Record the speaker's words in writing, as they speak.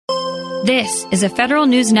This is a Federal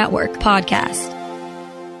News Network podcast.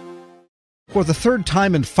 For the third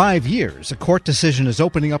time in 5 years, a court decision is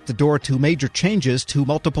opening up the door to major changes to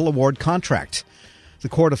multiple award contracts. The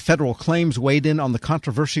Court of Federal Claims weighed in on the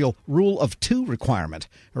controversial Rule of Two requirement,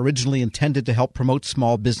 originally intended to help promote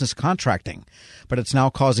small business contracting. But it's now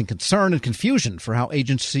causing concern and confusion for how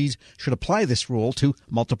agencies should apply this rule to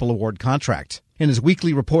multiple award contracts. In his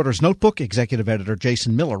weekly Reporter's Notebook, executive editor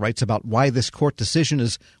Jason Miller writes about why this court decision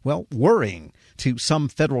is, well, worrying to some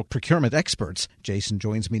federal procurement experts. Jason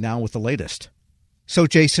joins me now with the latest. So,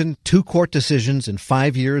 Jason, 2 court decisions in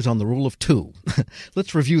 5 years on the Rule of Two.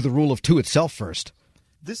 Let's review the Rule of Two itself first.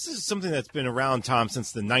 This is something that's been around, Tom,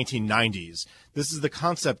 since the 1990s. This is the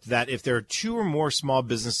concept that if there are 2 or more small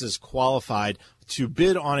businesses qualified to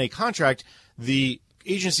bid on a contract, the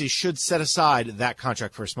agency should set aside that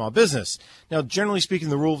contract for a small business. Now, generally speaking,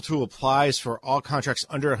 the Rule of Two applies for all contracts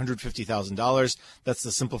under $150,000. That's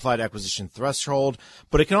the simplified acquisition threshold.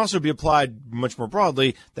 But it can also be applied much more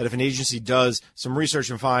broadly, that if an agency does some research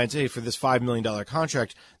and finds, hey, for this $5 million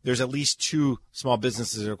contract, there's at least 2 small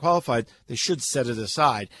businesses that are qualified, they should set it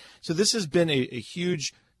aside. So this has been a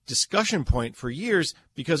huge discussion point for years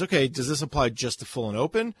because, okay, does this apply just to full and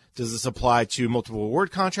open? Does this apply to multiple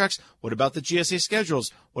award contracts? What about the GSA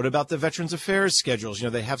schedules? What about the Veterans Affairs schedules? You know,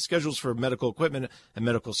 they have schedules for medical equipment and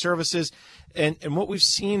medical services. And what we've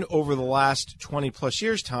seen over the last 20 plus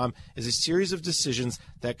years, Tom, is a series of decisions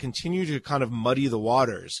that continue to kind of muddy the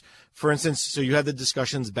waters. For instance, so you had the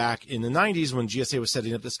discussions back in the 90s when GSA was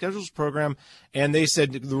setting up the schedules program, and they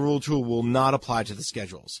said the Rule of Two will not apply to the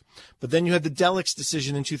schedules. But then you had the Delix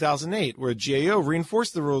decision in 2008, where GAO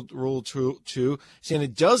reinforced the Rule of Two, saying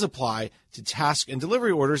it does apply to task and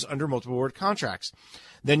delivery orders under multiple award contracts.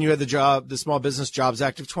 Then you had the Small Business Jobs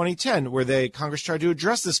Act of 2010, where Congress tried to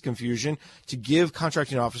address this confusion to give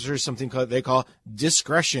contracting officers something they call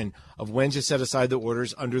discretion of when to set aside the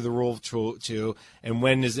orders under the Rule of Two and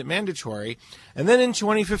when is it mandatory. And then in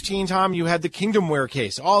 2015, Tom, you had the Kingdomware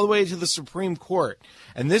case all the way to the Supreme Court.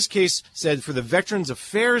 And this case said for the Veterans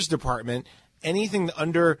Affairs Department, anything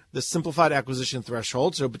under the simplified acquisition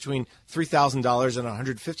threshold, so between $3,000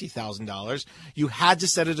 and $150,000, you had to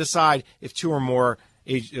set it aside if 2 or more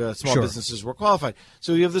small businesses were qualified.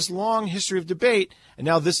 So you have this long history of debate, and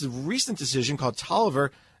now this recent decision called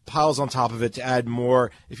Tolliver piles on top of it to add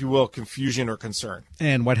more, if you will, confusion or concern.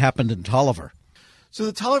 And what happened in Tolliver? So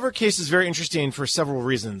the Tolliver case is very interesting for several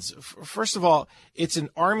reasons. First of all, it's an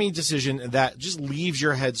Army decision that just leaves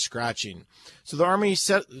your head scratching. So the Army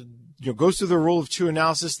goes through the Rule of Two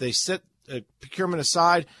analysis. They set procurement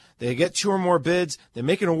aside. They get 2 or more bids. They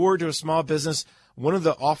make an award to a small business. One of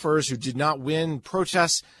the offerers who did not win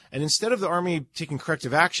protests, and instead of the Army taking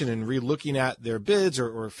corrective action and re-looking at their bids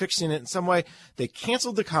or fixing it in some way, they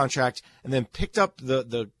canceled the contract and then picked up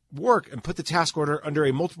the work and put the task order under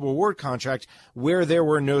a multiple award contract where there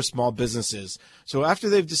were no small businesses. So after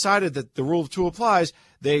they've decided that the Rule of Two applies,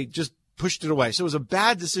 they just pushed it away. So it was a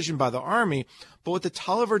bad decision by the Army. But what the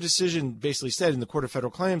Tolliver decision basically said in the Court of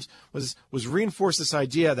Federal Claims was reinforce this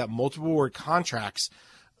idea that multiple award contracts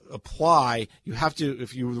apply. You have to,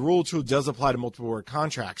 the Rule of Two does apply to multiple award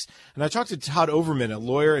contracts. And I talked to Todd Overman, a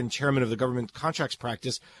lawyer and chairman of the government contracts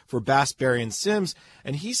practice for Bass, Berry & Sims,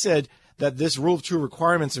 and he said that this Rule of Two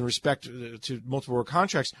requirements in respect to multiple award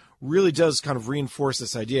contracts really does kind of reinforce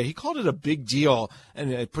this idea. He called it a big deal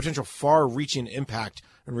and a potential far-reaching impact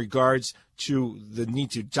in regards to the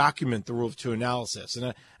need to document the Rule of Two analysis.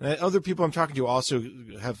 And other people I'm talking to also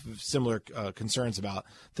have similar concerns about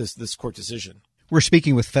this court decision. We're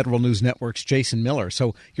speaking with Federal News Network's Jason Miller.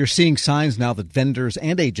 So you're seeing signs now that vendors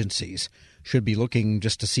and agencies should be looking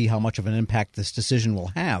just to see how much of an impact this decision will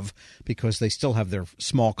have, because they still have their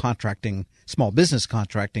small business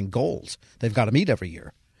contracting goals they've got to meet every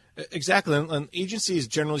year. Exactly. And agencies,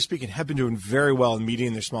 generally speaking, have been doing very well in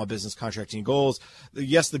meeting their small business contracting goals.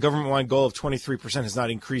 Yes, the government-wide goal of 23% has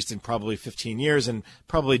not increased in probably 15 years and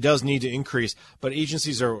probably does need to increase. But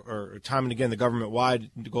agencies are time and again, the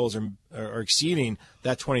government-wide goals are exceeding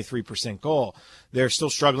that 23% goal. They're still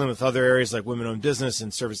struggling with other areas like women-owned business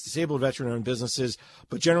and service-disabled veteran-owned businesses.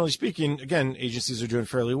 But generally speaking, again, agencies are doing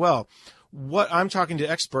fairly well. What I'm talking to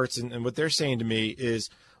experts and what they're saying to me is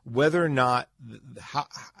whether or not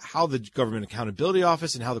how the Government Accountability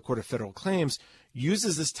Office and how the Court of Federal Claims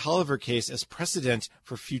uses this Tolliver case as precedent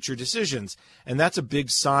for future decisions. And that's a big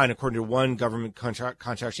sign, according to one government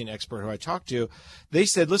contracting expert who I talked to. They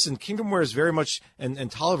said, listen, Kingdomware is very much, and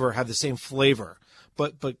Tolliver have the same flavor.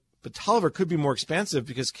 But Tolliver could be more expansive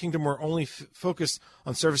because Kingdomware only focused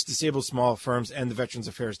on service-disabled small firms and the Veterans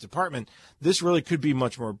Affairs Department. This really could be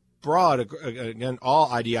much more broad, again, all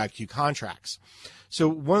IDIQ contracts. So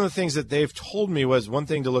one of the things that they've told me was one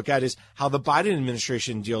thing to look at is how the Biden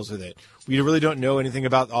administration deals with it. We really don't know anything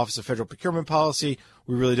about the Office of Federal Procurement Policy.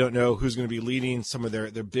 We really don't know who's going to be leading some of their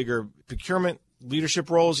bigger procurement leadership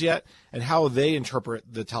roles yet, and how they interpret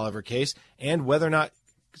the Taliaferro case, and whether or not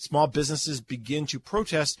small businesses begin to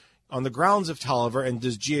protest on the grounds of Taliaferro,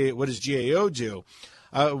 and what does GAO do?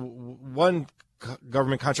 One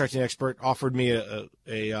government contracting expert offered me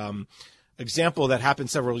a example that happened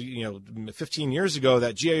 15 years ago,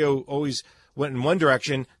 that GAO always went in one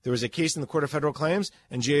direction. There was a case in the Court of Federal Claims,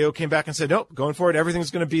 and GAO came back and said, nope, going forward,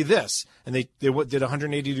 everything's going to be this. And they did a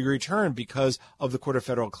 180-degree turn because of the Court of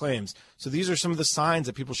Federal Claims. So these are some of the signs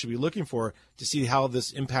that people should be looking for to see how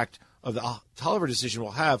this impact of the Taliaferro decision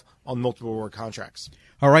will have on multiple award contracts.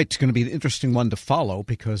 All right, it's going to be an interesting one to follow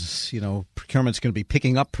because, procurement's going to be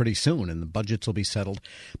picking up pretty soon and the budgets will be settled.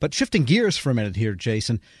 But shifting gears for a minute here,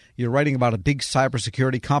 Jason, you're writing about a big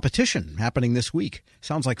cybersecurity competition happening this week.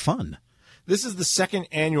 Sounds like fun. This is the second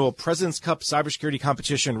annual President's Cup cybersecurity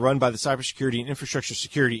competition run by the Cybersecurity and Infrastructure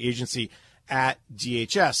Security Agency at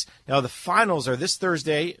DHS. Now, the finals are this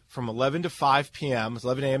Thursday from 11 to 5 p.m.,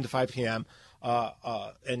 11 a.m. to 5 p.m.,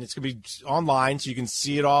 and it's going to be online, so you can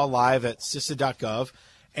see it all live at CISA.gov.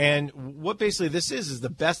 And what basically this is the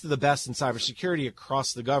best of the best in cybersecurity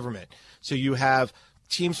across the government. So you have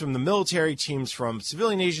teams from the military, teams from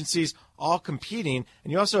civilian agencies, all competing,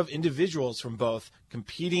 and you also have individuals from both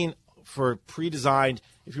competing for pre-designed,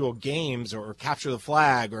 if you will, games or capture the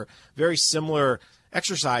flag or very similar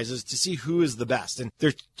exercises to see who is the best. And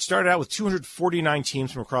they're started out with 249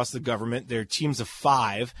 teams from across the government. They're teams of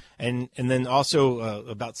 5, and then also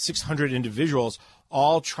about 600 individuals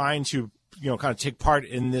all trying to kind of take part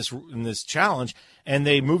in this challenge. And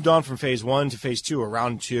they moved on from phase 1 to phase 2 or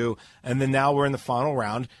round 2, and then now we're in the final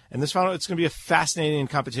round. And it's going to be a fascinating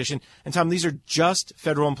competition. And Tom, these are just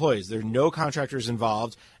federal employees. There are no contractors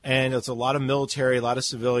involved, and it's a lot of military, a lot of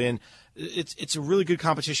civilian. It's a really good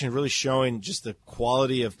competition, really showing just the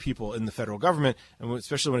quality of people in the federal government, and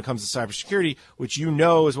especially when it comes to cybersecurity, which you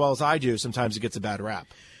know as well as I do, sometimes it gets a bad rap.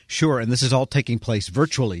 Sure, and this is all taking place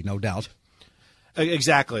virtually, no doubt.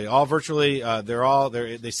 Exactly, all virtually.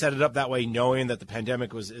 They set it up that way, knowing that the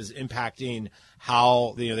pandemic is impacting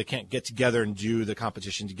how they can't get together and do the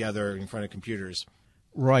competition together in front of computers.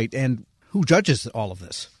 Right, and who judges all of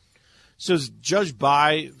this? So it's judged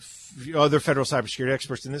by other federal cybersecurity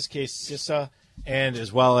experts, in this case CISA, and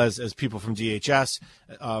as well as people from DHS.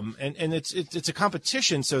 And it's a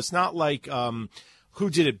competition, so it's not like who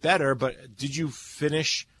did it better, but did you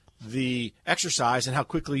finish the exercise and how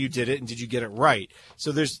quickly you did it, and did you get it right?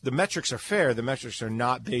 So the metrics are fair. The metrics are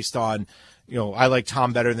not based on, I like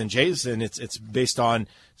Tom better than Jason. It's based on,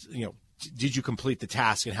 did you complete the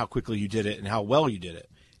task and how quickly you did it and how well you did it.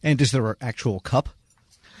 And is there an actual cup?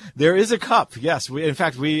 There is a cup, yes. In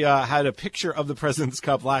fact, we had a picture of the President's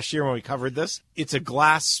Cup last year when we covered this. It's a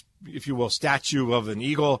glass, if you will, statue of an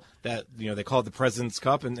eagle that, they call it the President's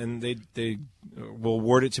Cup, and they will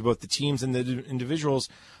award it to both the teams and the individuals.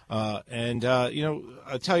 I'll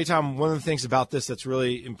tell you, Tom, one of the things about this that's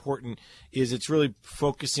really important is it's really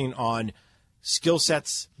focusing on skill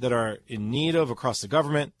sets that are in need of across the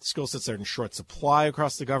government, skill sets that are in short supply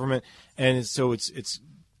across the government. And so it's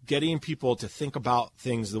getting people to think about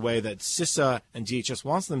things the way that CISA and DHS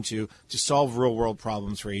wants them to solve real-world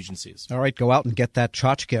problems for agencies. All right, go out and get that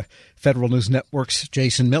tchotchke. Federal News Network's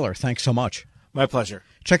Jason Miller, thanks so much. My pleasure.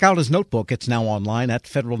 Check out his notebook. It's now online at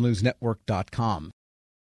federalnewsnetwork.com.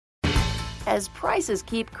 As prices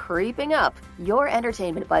keep creeping up, your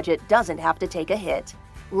entertainment budget doesn't have to take a hit.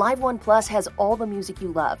 Live One Plus has all the music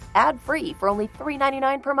you love, ad-free for only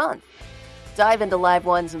 $3.99 per month. Dive into Live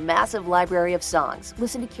One's massive library of songs,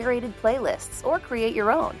 listen to curated playlists, or create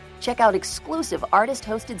your own. Check out exclusive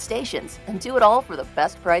artist-hosted stations, and do it all for the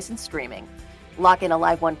best price in streaming. Lock in a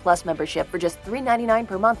Live One Plus membership for just $3.99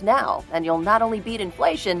 per month now, and you'll not only beat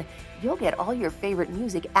inflation, you'll get all your favorite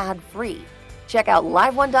music ad-free. Check out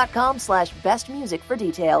liveone.com/bestmusic for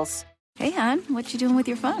details. Hey, hon, what you doing with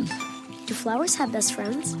your phone? Do flowers have best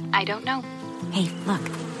friends? I don't know. Hey, look.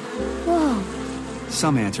 Whoa.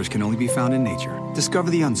 Some answers can only be found in nature.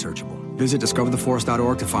 Discover the unsearchable. Visit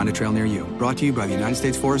discovertheforest.org to find a trail near you. Brought to you by the United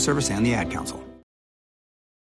States Forest Service and the Ad Council.